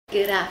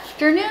Good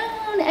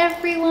afternoon,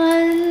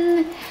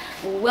 everyone.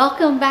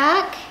 Welcome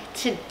back.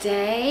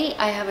 Today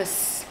I have a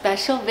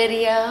special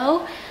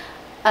video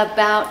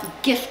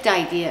about gift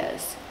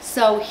ideas.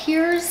 So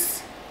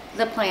here's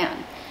the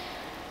plan.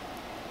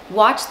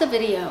 Watch the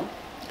video,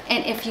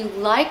 and if you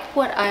like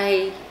what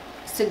I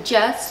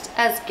suggest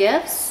as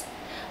gifts,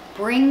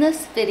 bring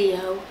this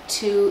video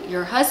to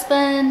your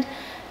husband,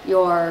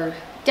 your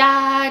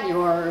dad,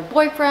 your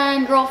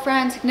boyfriend,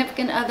 girlfriend,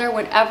 significant other,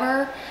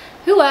 whatever,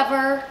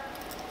 whoever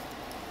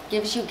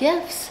gives you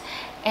gifts,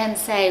 and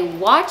say,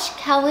 watch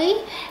Kelly,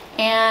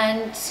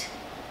 and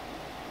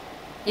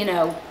you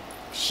know,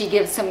 she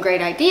gives some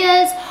great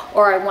ideas,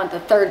 or I want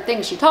the third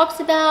thing she talks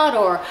about,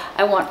 or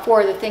I want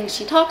 4 of the things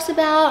she talks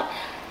about.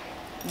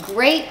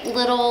 Great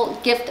little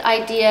gift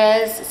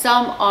ideas.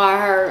 Some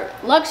are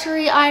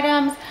luxury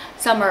items,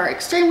 some are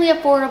extremely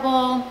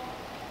affordable.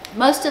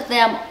 Most of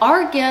them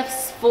are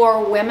gifts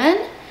for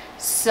women.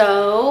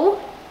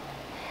 So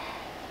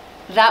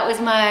that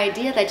was my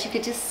idea, that you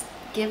could just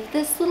give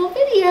this little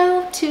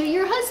video to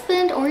your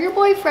husband or your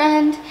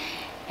boyfriend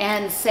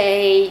and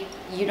say,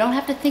 you don't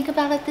have to think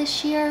about it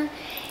this year.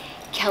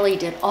 Kelly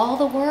did all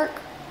the work.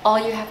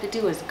 All you have to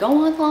do is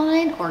go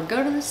online or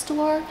go to the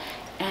store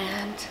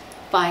and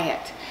buy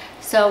it.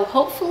 So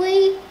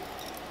hopefully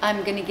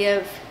I'm gonna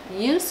give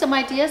you some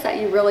ideas that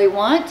you really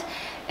want,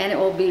 and it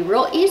will be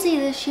real easy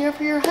this year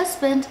for your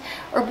husband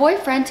or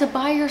boyfriend to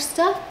buy your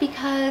stuff,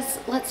 because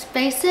let's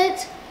face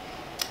it,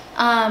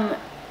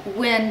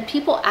 when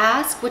people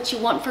ask what you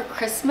want for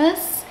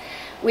Christmas,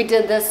 we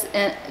did this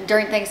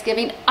during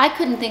Thanksgiving, I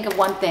couldn't think of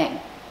one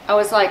thing. I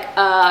was like,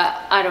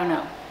 I don't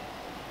know.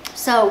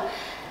 So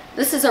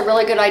this is a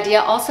really good idea.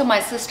 Also, my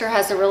sister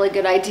has a really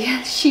good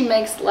idea. She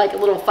makes like a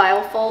little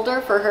file folder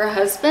for her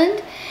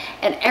husband,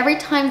 and every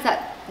time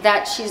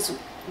that she's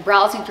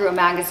browsing through a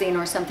magazine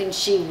or something,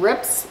 she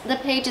rips the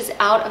pages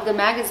out of the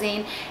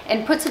magazine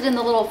and puts it in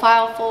the little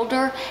file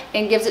folder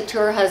and gives it to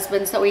her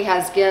husband, so he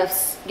has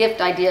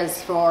gift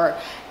ideas for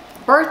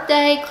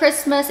birthday,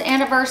 Christmas,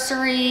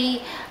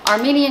 anniversary,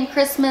 Armenian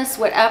Christmas,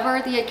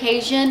 whatever the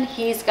occasion.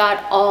 He's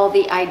got all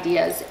the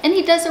ideas, and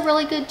he does a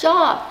really good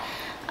job.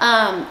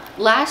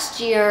 Last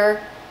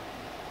year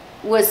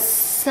was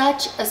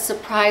such a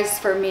surprise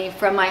for me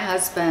from my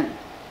husband.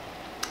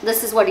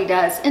 This is what he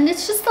does, and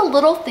it's just the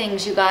little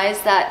things, you guys,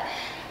 that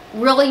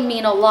really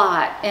mean a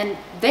lot, and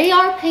they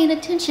are paying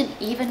attention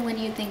even when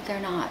you think they're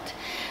not.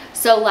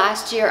 So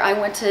last year I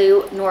went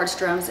to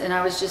Nordstrom's, and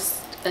I was just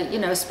you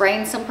know,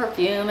 spraying some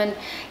perfume and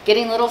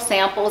getting little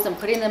samples and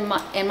putting them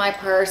in my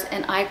purse,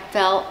 and I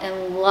fell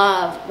in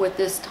love with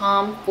this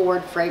Tom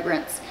Ford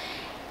fragrance.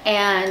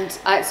 And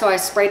so I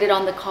sprayed it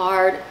on the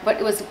card, but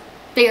it was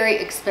very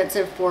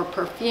expensive for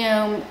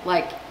perfume,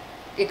 like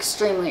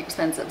extremely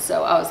expensive.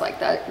 So I was like,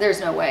 there's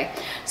no way.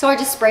 So I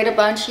just sprayed a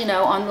bunch, you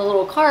know, on the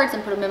little cards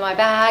and put them in my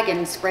bag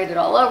and sprayed it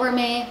all over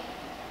me.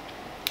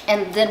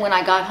 And then when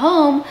I got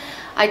home,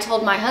 I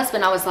told my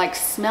husband, I was like,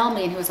 smell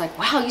me. And he was like,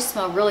 wow, you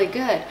smell really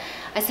good.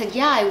 I said,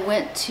 yeah, I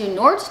went to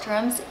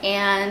Nordstrom's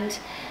and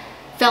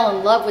fell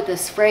in love with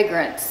this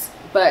fragrance,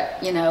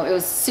 but you know, it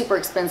was super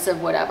expensive,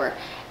 whatever.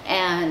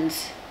 And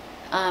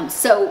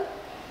so,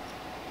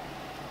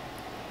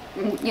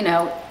 you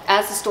know,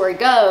 as the story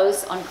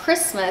goes, on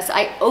Christmas,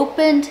 I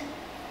opened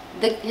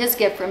his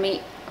gift for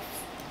me,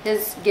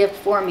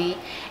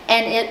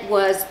 and it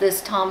was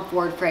this Tom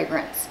Ford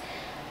fragrance.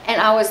 And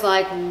I was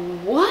like,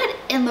 what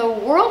in the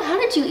world? How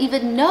did you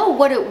even know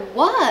what it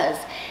was?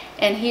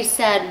 And he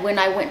said, when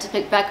I went to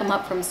pick Beckham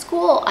up from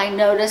school, I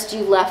noticed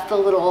you left the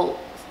little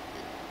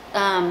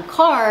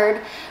card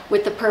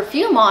with the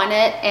perfume on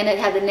it, and it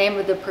had the name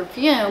of the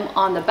perfume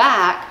on the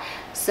back.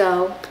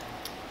 So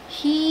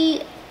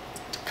he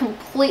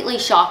completely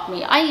shocked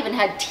me. I even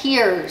had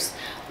tears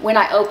when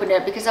I opened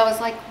it, because I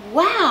was like,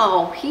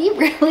 wow, he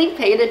really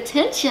paid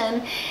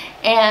attention.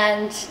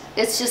 And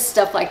it's just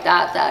stuff like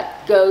that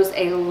that goes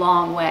a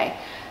long way.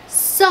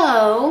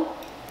 So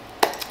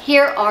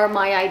here are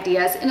my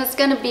ideas, and it's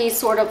going to be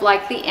sort of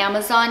like the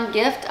Amazon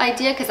gift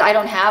idea, because I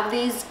don't have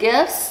these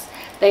gifts.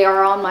 They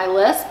are on my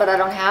list, but I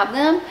don't have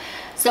them.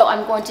 So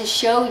I'm going to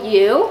show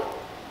you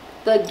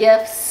the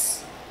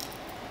gifts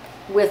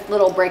with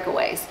little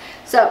breakaways.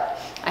 So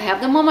I have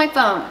them on my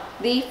phone.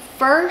 The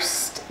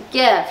first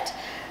gift,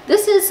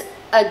 this is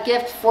a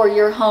gift for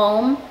your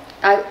home.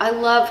 I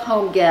love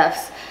home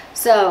gifts.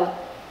 So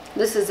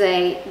this is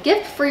a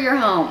gift for your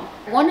home.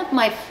 One of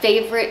my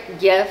favorite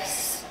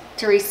gifts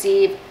to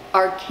receive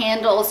are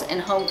candles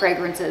and home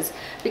fragrances,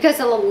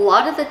 because a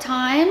lot of the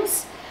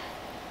times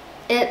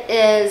it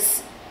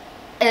is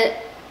an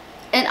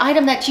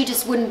item that you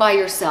just wouldn't buy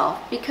yourself,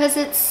 because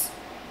it's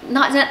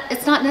not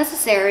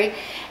necessary.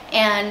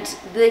 And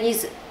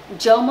these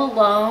Jo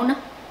Malone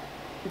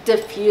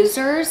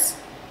diffusers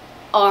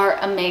are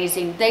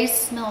amazing. They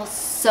smell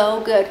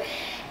so good,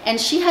 and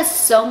she has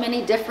so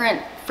many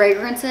different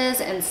fragrances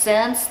and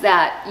scents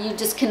that you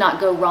just cannot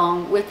go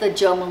wrong with the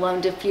Jo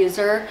Malone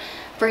diffuser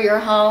for your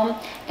home.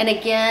 And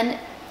again,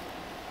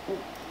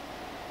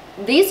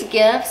 these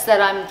gifts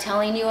that I'm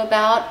telling you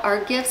about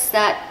are gifts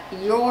that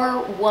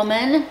your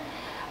woman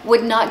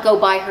would not go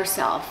buy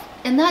herself.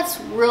 And that's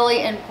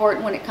really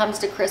important when it comes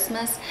to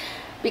Christmas,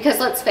 because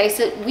let's face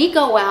it, we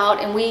go out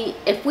and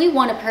if we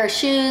want a pair of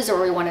shoes,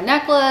 or we want a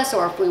necklace,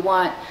 or if we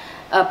want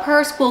a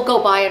purse, we'll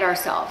go buy it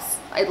ourselves.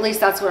 At least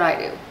that's what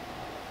I do.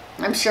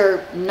 I'm sure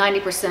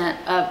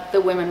 90% of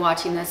the women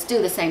watching this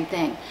do the same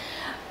thing.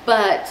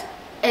 But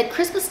at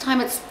Christmas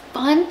time, it's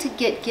fun to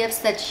get gifts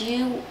that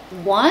you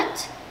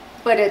want,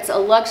 but it's a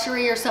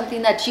luxury or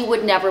something that you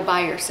would never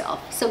buy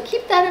yourself. So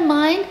keep that in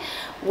mind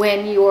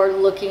when you're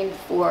looking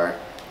for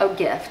a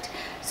gift.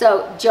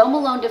 So Jo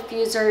Malone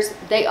diffusers,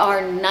 they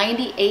are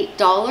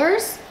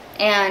 $98,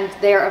 and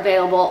they're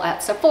available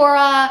at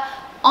Sephora,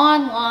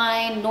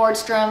 online,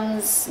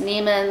 Nordstrom's,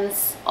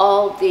 Neiman's,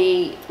 all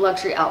the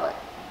luxury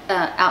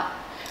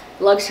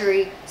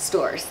luxury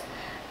stores.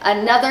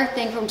 Another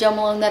thing from Jo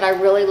Malone that I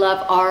really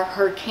love are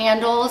her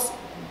candles.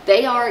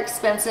 They are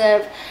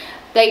expensive.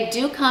 They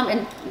do come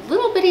in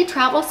little bitty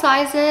travel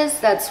sizes.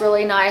 That's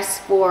really nice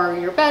for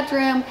your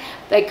bedroom.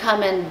 They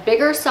come in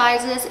bigger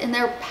sizes, and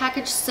they're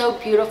packaged so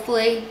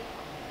beautifully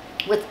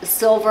with a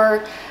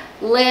silver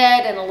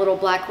lid and a little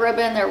black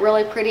ribbon. They're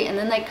really pretty. And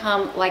then they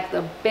come like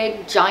the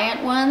big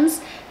giant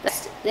ones.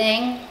 This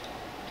thing.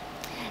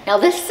 Now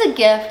this is a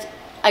gift,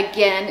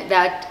 again,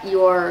 that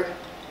your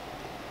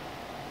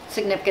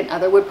significant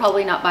other would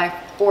probably not buy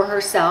for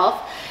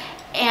herself.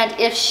 And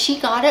if she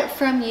got it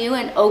from you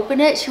and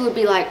opened it, she would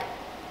be like,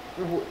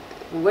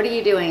 what are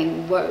you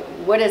doing?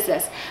 What is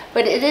this?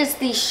 But it is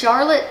the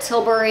Charlotte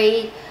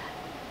Tilbury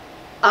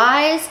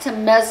Eyes to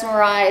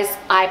Mesmerize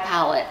eye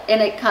palette,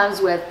 and it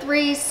comes with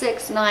 3,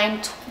 6,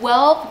 9,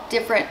 12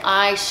 different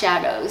eye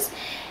shadows,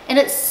 and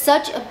it's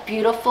such a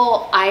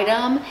beautiful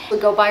item. You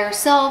would go by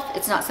herself.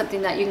 It's not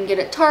something that you can get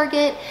at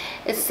Target.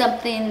 It's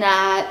something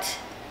that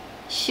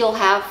she'll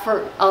have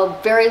for a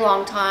very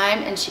long time,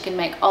 and she can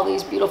make all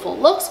these beautiful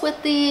looks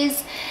with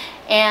these,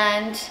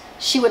 and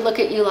she would look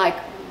at you like,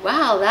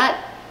 wow,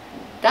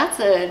 that's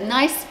a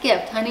nice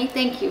gift, honey,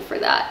 thank you for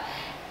that.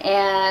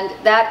 And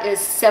that is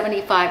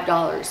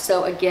 $75.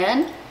 So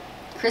again,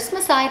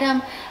 Christmas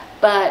item,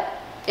 but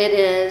it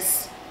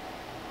is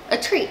a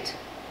treat.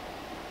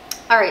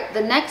 All right,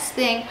 the next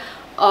thing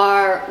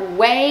are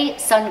Quay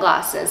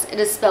sunglasses. It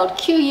is spelled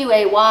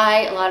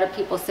Q-U-A-Y. A lot of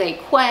people say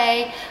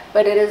Quay,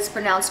 but it is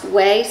pronounced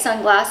Quay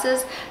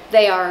sunglasses.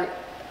 They are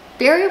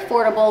very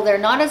affordable. They're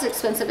not as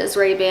expensive as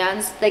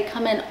Ray-Bans. They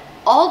come in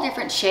all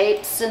different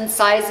shapes and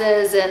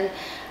sizes and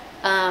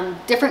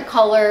different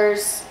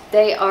colors.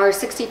 They are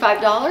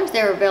 $65.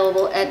 They're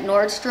available at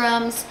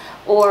Nordstrom's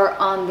or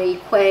on the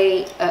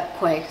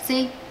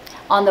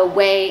on the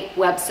Quay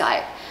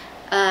website.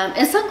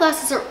 And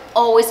sunglasses are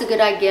always a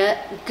good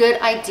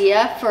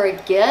idea for a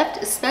gift,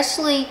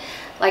 especially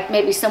like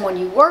maybe someone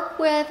you work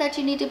with that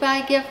you need to buy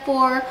a gift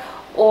for,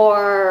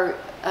 or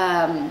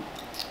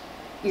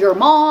your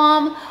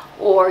mom,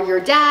 or your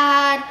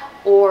dad,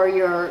 or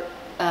your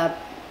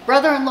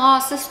brother-in-law,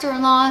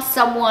 sister-in-law,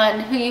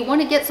 someone who you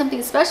want to get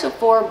something special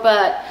for,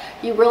 but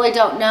you really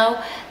don't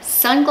know.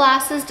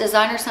 Sunglasses,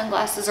 designer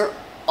sunglasses, are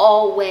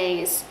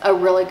always a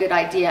really good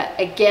idea.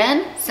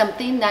 Again,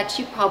 something that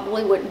you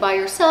probably wouldn't buy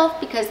yourself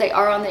because they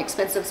are on the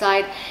expensive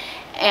side.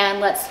 And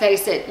let's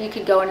face it, you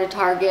could go into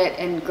Target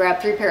and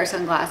grab 3 pairs of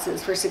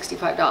sunglasses for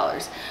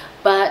 $65.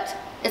 But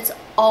it's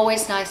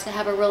always nice to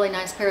have a really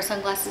nice pair of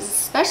sunglasses,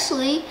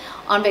 especially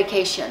on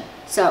vacation.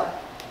 So,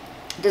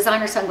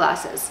 designer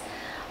sunglasses.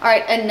 All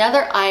right,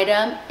 another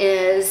item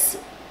is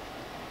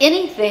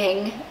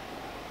anything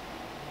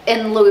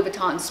in Louis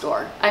Vuitton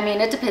store. I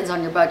mean, it depends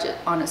on your budget,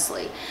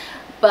 honestly.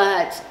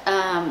 But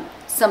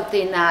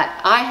something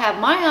that I have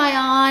my eye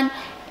on,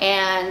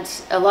 and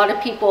a lot of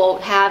people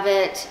have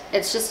it.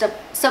 It's just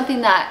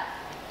something that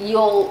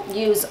you'll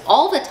use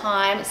all the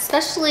time,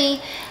 especially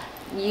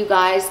you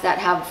guys that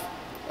have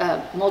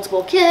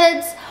multiple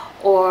kids,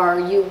 or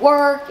you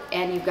work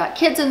and you've got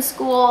kids in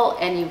school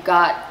and you've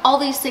got all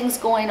these things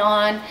going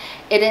on.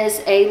 It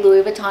is a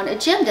Louis Vuitton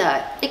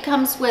agenda. It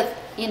comes with,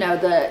 you know,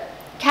 the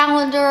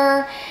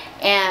calendar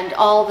and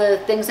all the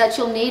things that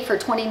you'll need for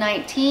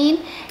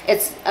 2019.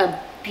 It's a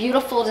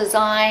beautiful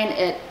design.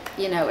 It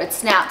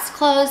snaps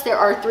closed. There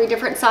are 3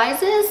 different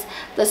sizes: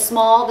 the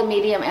small, the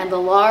medium, and the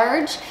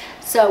large.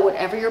 So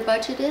whatever your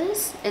budget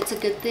is, it's a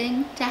good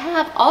thing to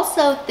have.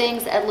 Also,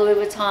 things at Louis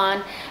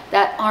Vuitton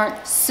that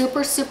aren't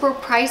super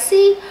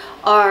pricey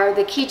are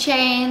the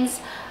keychains,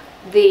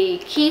 the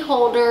key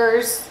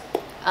holders,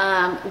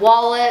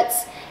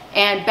 wallets,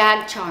 and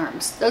bag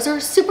charms. Those are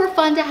super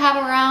fun to have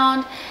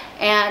around,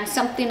 and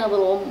something a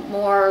little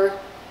more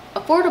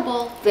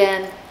affordable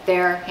than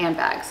their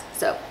handbags.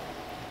 So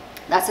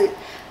that's a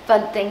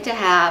fun thing to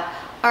have.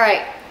 All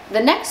right, the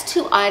next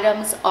 2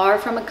 items are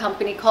from a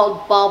company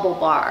called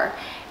BaubleBar,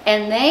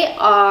 and they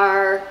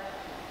are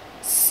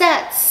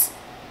sets,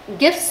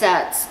 gift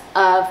sets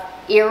of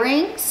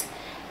earrings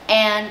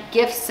and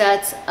gift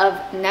sets of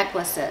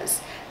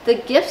necklaces. The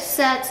gift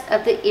sets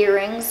of the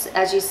earrings,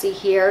 as you see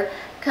here,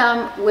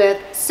 come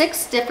with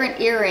 6 different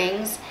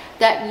earrings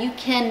that you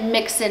can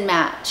mix and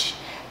match.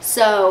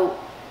 So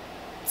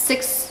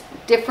 6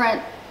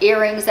 different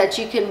earrings that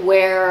you can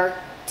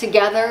wear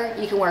together.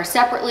 You can wear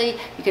separately.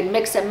 You can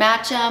mix and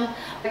match them.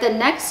 The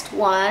next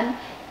one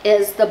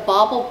is the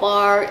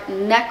BaubleBar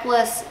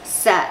necklace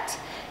set.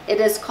 It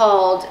is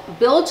called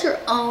Build Your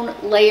Own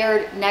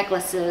Layered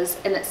Necklaces,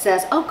 and it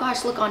says, oh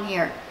gosh, look on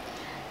here.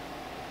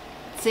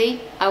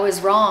 See, I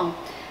was wrong.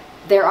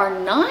 There are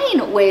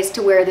 9 ways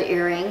to wear the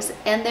earrings,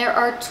 and there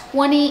are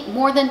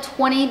more than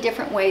 20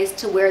 different ways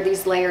to wear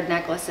these layered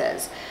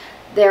necklaces.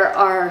 There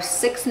are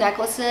 6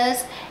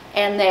 necklaces,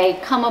 and they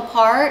come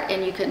apart,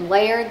 and you can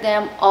layer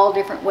them all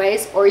different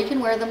ways, or you can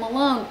wear them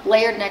alone.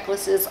 Layered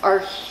necklaces are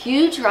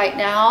huge right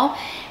now,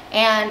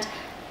 and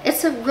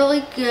it's a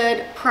really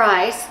good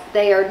price.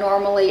 They are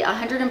normally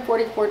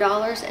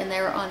 $144, and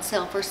they're on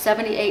sale for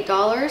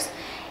 $78.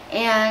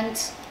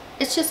 And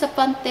it's just a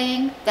fun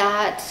thing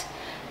that,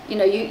 you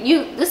know,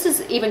 this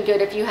is even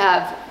good if you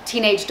have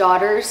teenage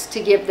daughters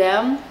to give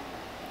them,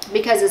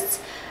 because it's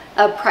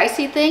a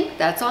pricey thing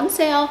that's on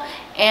sale,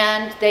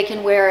 and they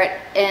can wear it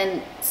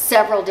in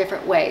several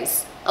different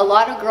ways. A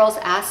lot of girls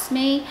ask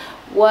me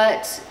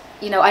what,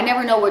 you know, I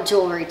never know what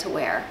jewelry to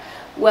wear.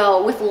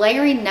 Well, with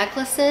layering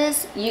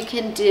necklaces, you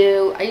can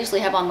do, I usually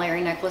have on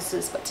layering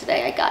necklaces, but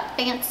today I got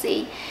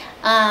fancy.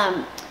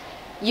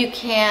 You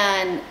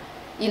can,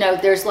 you know,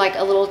 there's like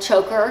a little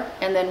choker,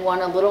 and then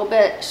one a little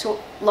bit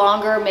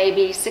longer,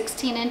 maybe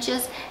 16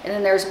 inches, and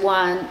then there's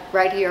one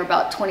right here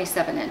about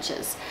 27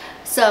 inches.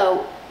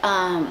 So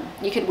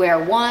you could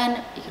wear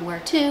one, you could wear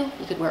 2,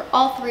 you could wear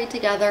all 3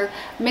 together,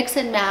 mix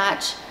and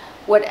match,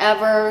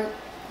 whatever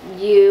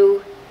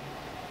you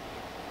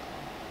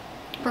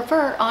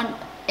prefer on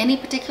any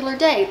particular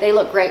day. They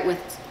look great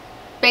with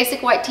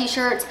basic white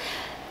t-shirts,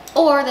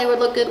 or they would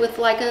look good with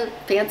like a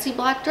fancy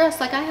black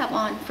dress like I have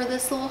on for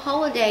this little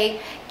holiday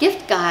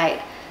gift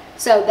guide.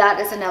 So that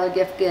is another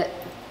good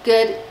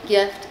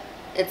gift.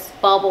 It's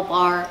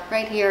BaubleBar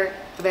right here,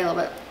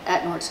 available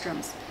at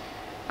Nordstrom's.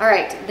 All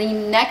right, the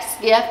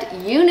next gift,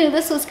 you knew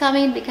this was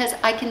coming because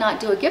I cannot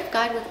do a gift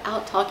guide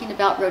without talking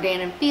about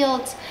Rodan &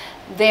 Fields,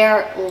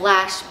 their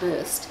Lash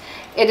Boost.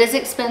 It is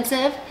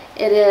expensive.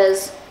 It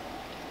is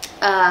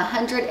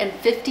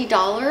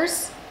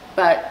 $150,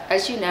 but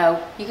as you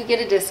know, you could get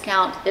a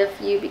discount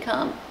if you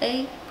become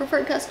a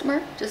preferred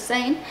customer, just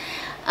saying.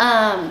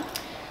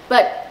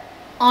 But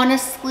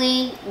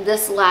honestly,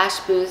 this Lash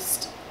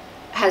Boost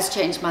has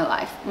changed my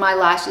life. My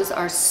lashes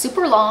are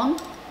super long,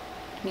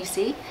 can you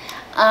see?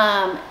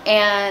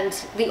 And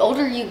the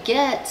older you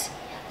get,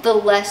 the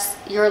less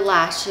your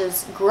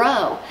lashes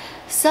grow.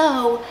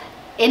 So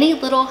any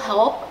little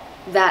help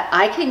that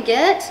I can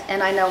get,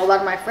 and I know a lot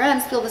of my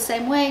friends feel the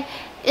same way,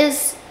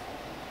 it's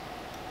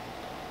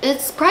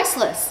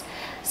priceless.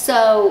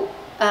 So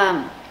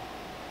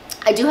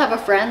I do have a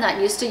friend that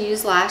used to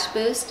use Lash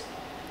Boost,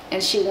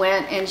 and she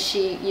went and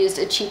she used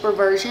a cheaper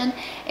version,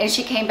 and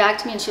she came back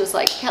to me and she was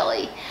like,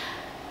 Kelly,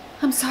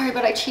 I'm sorry,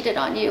 but I cheated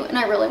on you and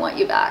I really want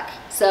you back.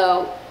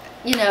 So,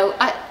 you know,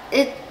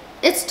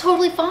 it's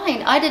totally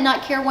fine. I did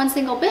not care one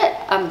single bit.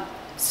 I'm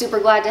super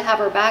glad to have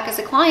her back as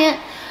a client,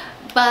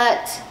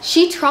 but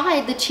she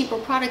tried the cheaper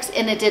products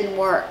and it didn't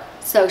work.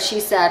 So she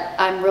said,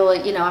 I'm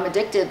really, you know, I'm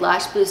addicted.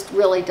 Lash Boost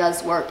really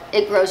does work.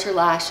 It grows your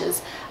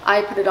lashes.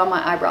 I put it on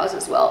my eyebrows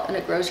as well, and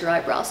it grows your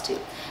eyebrows too.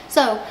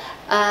 So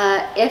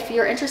if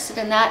you're interested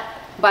in that,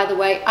 by the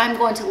way, I'm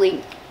going to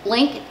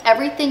link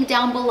everything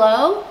down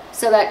below,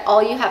 so that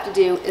all you have to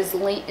do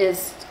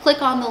is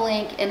click on the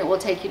link and it will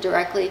take you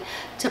directly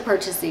to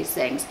purchase these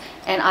things.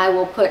 And I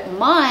will put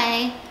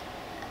my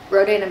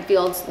Rodan &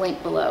 Fields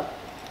link below,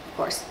 of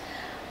course.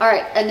 All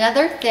right,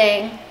 another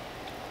thing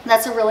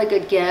that's a really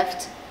good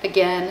gift.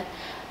 Again,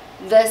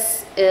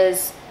 this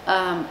is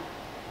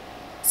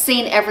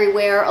seen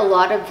everywhere. A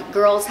lot of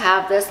girls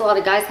have this, a lot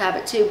of guys have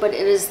it too, but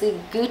it is the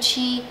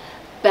Gucci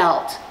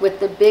belt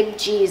with the big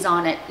G's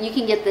on it. You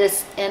can get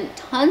this in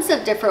tons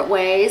of different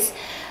ways.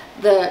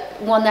 The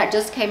one that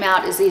just came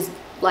out is these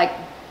like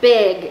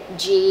big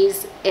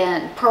G's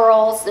in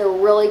pearls. They're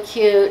really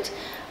cute.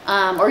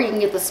 Or you can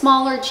get the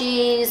smaller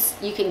G's.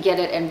 You can get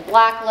it in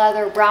black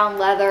leather, brown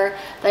leather.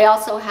 They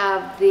also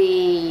have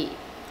the,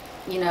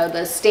 you know,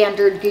 the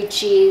standard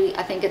Gucci.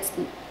 I think it's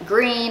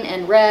green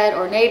and red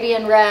or navy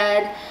and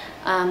red.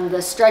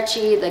 The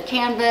stretchy, the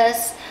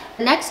canvas.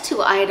 The next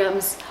 2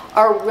 items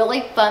are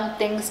really fun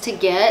things to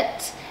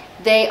get.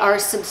 They are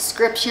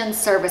subscription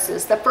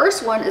services. The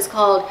first one is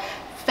called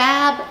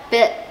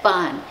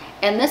FabFitFun.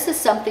 And this is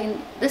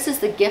something, this is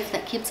the gift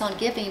that keeps on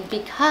giving,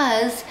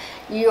 because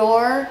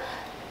your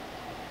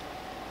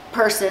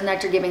person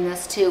that you're giving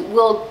this to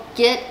will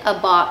get a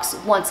box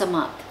once a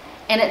month.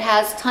 And it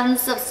has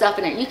tons of stuff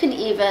in it. You can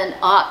even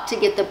opt to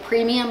get the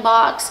premium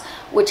box,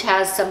 which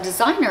has some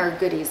designer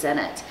goodies in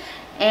it.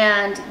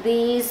 And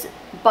these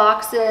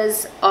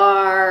boxes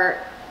are,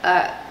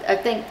 I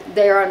think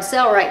they're on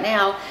sale right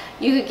now.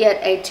 You could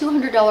get a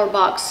 $200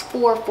 box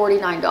for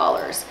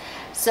 $49.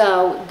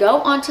 So go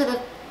onto the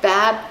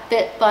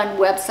FabFitFun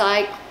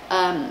website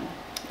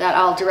that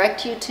I'll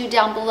direct you to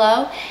down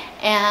below,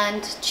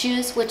 and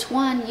choose which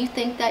one you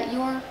think that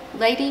your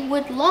lady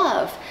would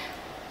love.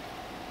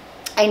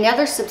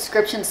 Another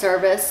subscription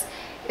service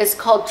is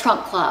called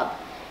Trunk Club.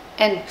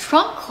 And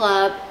Trunk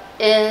Club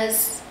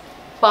is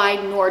by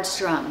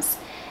Nordstrom's.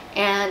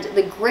 And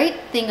the great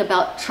thing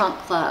about Trunk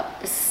Club,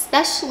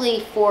 especially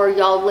for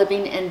y'all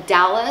living in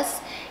Dallas,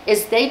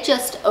 is they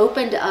just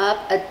opened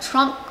up a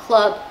Trunk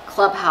Club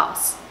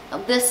clubhouse.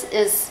 This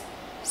is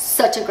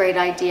such a great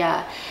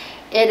idea.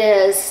 It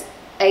is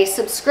a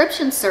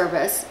subscription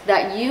service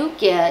that you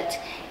get,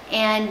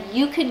 and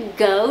you can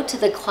go to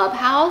the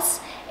clubhouse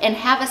and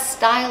have a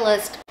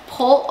stylist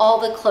pull all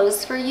the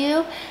clothes for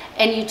you,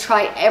 and you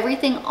try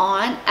everything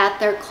on at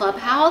their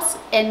clubhouse,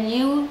 and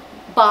you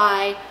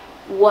buy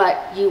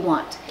what you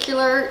want.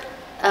 Particular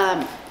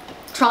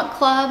Trunk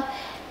Club,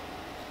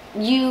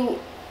 you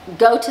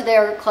go to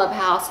their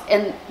clubhouse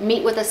and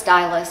meet with a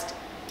stylist,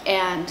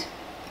 and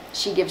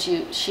she gives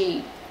you,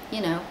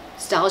 you know,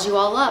 styles you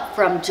all up,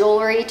 from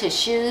jewelry to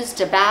shoes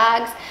to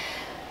bags,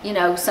 you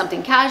know,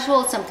 something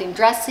casual, something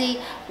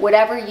dressy,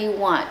 whatever you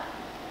want.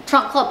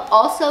 Trunk Club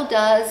also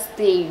does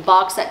the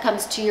box that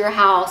comes to your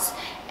house,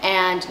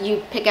 and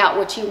you pick out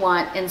what you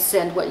want and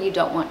send what you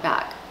don't want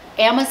back.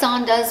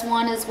 Amazon does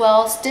one as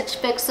well. Stitch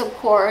Fix, of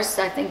course,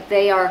 I think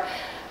they are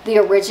the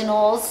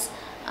originals,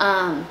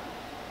 and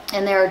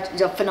they're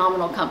a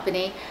phenomenal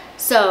company.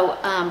 So,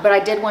 but I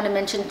did want to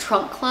mention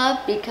Trunk Club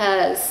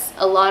because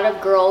a lot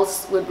of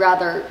girls would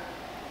rather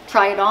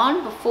try it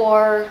on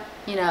before,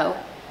 you know,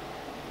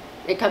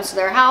 it comes to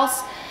their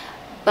house.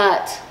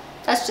 But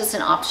that's just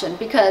an option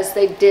because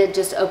they did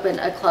just open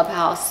a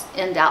clubhouse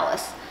in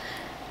Dallas.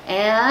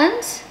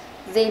 And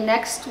the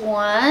next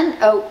one,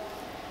 oh,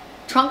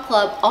 Trunk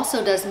Club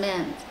also does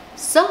men's.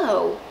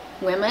 So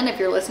women, if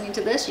you're listening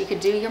to this, you could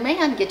do your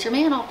man, get your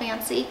man all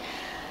fancy.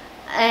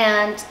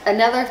 And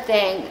another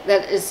thing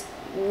that is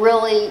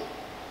really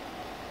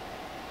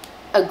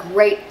a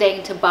great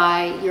thing to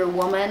buy your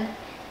woman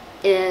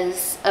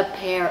is a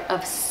pair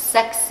of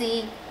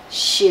sexy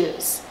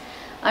shoes.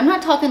 I'm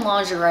not talking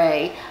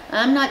lingerie.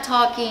 I'm not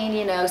talking,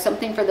 you know,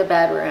 something for the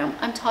bedroom.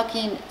 I'm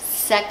talking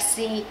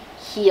sexy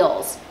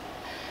heels.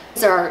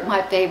 These are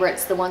my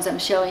favorites, the ones I'm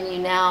showing you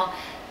now.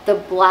 The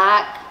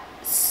black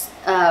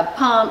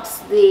pumps,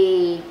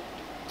 the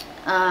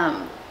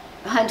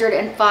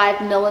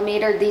 105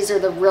 millimeter, these are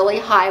the really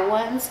high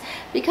ones,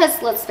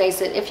 because let's face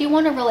it, if you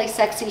want a really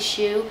sexy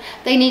shoe,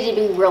 they need to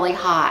be really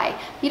high.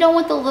 You don't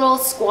want the little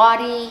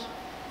squatty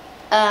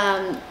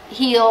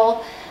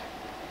heel,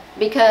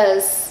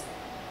 because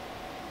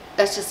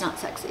that's just not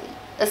sexy.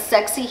 A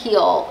sexy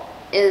heel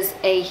is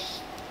a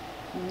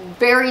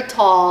very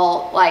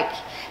tall, like,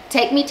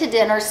 take me to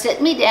dinner,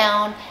 sit me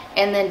down,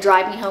 and then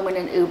drive me home in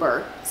an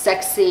Uber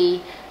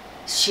sexy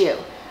shoe.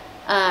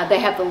 They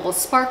have the little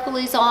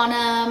sparklies on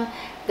them.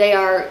 They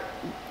are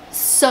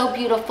so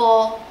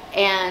beautiful,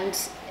 and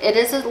it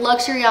is a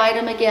luxury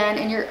item again,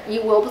 and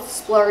you will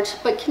splurge.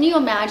 But can you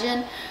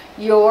imagine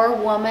your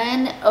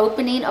woman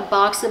opening a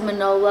box of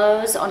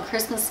Manolos on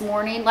Christmas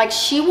morning? Like,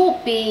 she will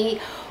be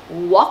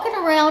walking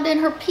around in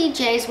her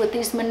PJs with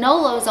these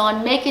Manolos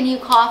on, making you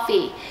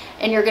coffee,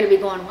 and you're going to be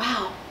going,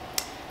 wow,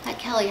 that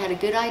Kelly had a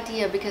good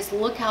idea, because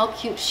look how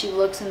cute she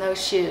looks in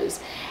those shoes.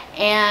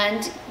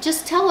 And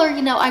just tell her,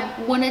 you know, I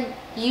wanted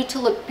you to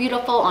look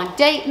beautiful on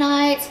date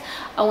nights.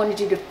 I wanted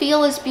you to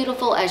feel as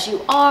beautiful as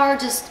you are.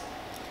 Just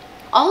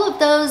all of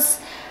those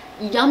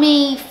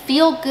yummy,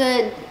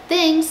 feel-good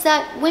things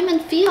that women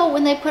feel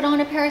when they put on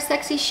a pair of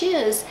sexy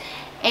shoes.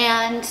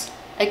 And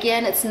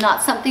again, it's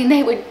not something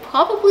they would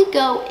probably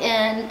go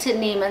into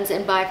Neiman's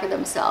and buy for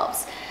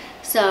themselves.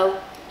 So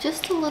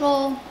just a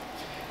little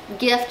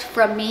gift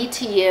from me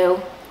to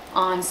you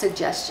on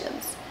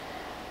suggestions.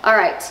 All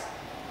right,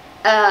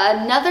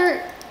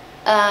 another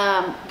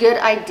good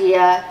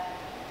idea.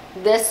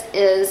 This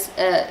is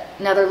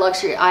another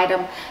luxury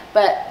item,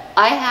 but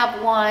I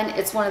have one.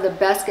 It's one of the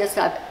best gifts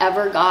I've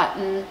ever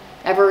gotten,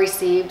 ever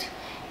received,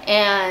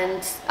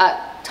 and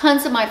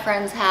tons of my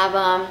friends have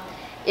them.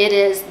 It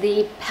is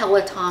the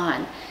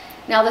Peloton.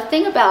 Now, the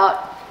thing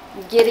about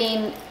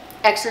getting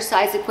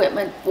exercise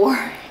equipment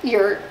for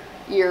your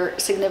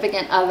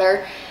significant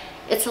other,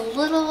 it's a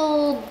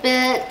little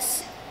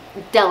bit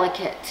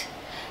delicate,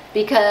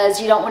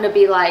 because you don't want to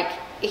be like,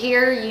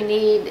 here, you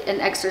need an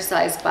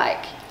exercise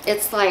bike.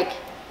 It's like,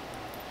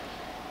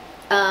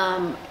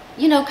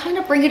 you know, kind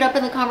of bring it up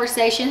in the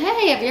conversation.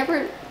 Hey, have you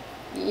ever,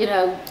 you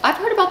know, I've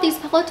heard about these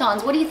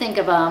Pelotons. What do you think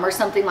of them? Or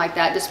something like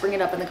that. Just bring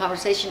it up in the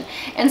conversation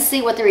and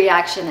see what the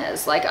reaction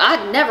is. Like,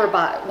 I'd never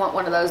want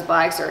one of those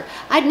bikes, or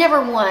I'd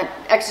never want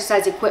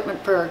exercise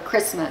equipment for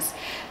Christmas.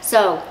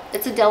 So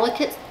it's a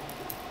delicate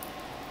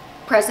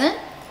present,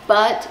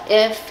 but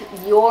if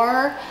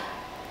your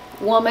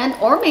woman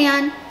or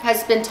man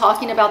has been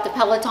talking about the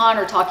Peloton,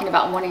 or talking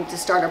about wanting to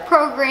start a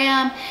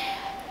program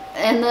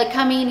in the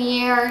coming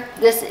year,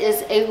 this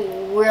is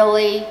a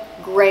really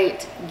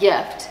great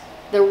gift.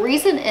 The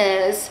reason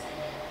is,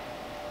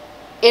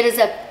 it is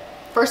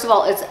first of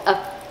all, it's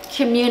a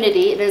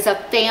community, it is a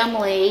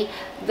family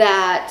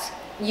that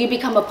you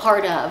become a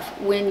part of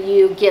when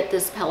you get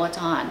this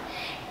Peloton.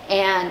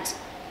 And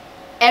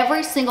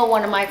every single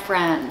one of my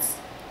friends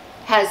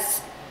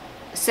has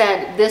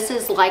said this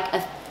is like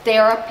a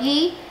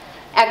therapy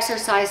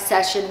exercise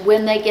session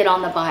when they get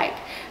on the bike,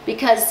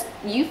 because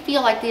you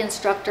feel like the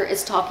instructor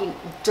is talking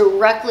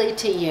directly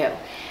to you.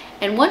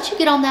 And once you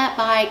get on that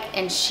bike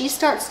and she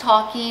starts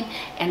talking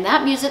and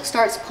that music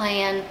starts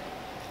playing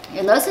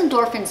and those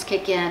endorphins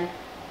kick in,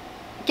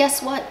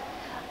 guess what?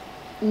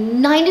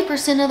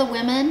 90% of the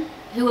women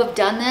who have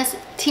done this,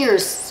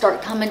 tears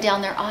start coming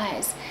down their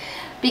eyes,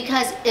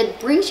 because it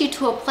brings you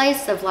to a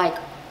place of like,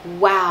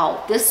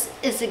 wow, this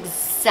is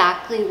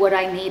exactly what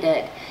I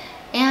needed.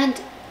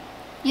 And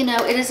you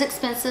know, it is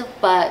expensive,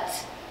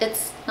 but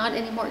it's not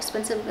any more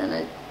expensive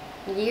than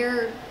a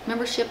year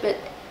membership at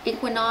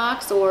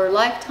Equinox or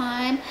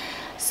Lifetime.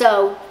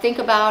 So think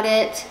about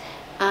it.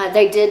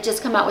 They did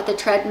just come out with a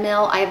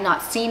treadmill. I have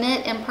not seen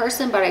it in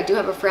person, but I do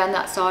have a friend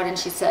that saw it and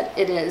she said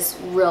it is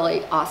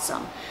really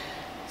awesome.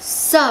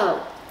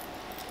 So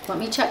let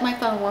me check my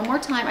phone one more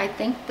time. I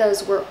think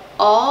those were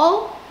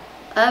all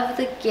of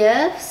the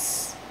gifts.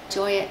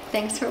 Enjoy it.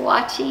 Thanks for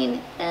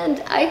watching, and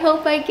I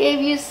hope I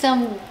gave you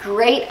some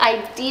great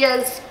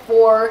ideas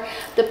for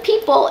the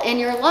people in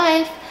your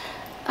life,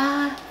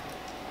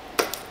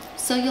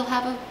 so you'll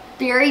have a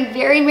very,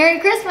 very Merry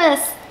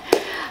Christmas.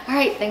 All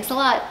right, thanks a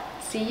lot.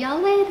 See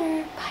y'all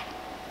later. Bye.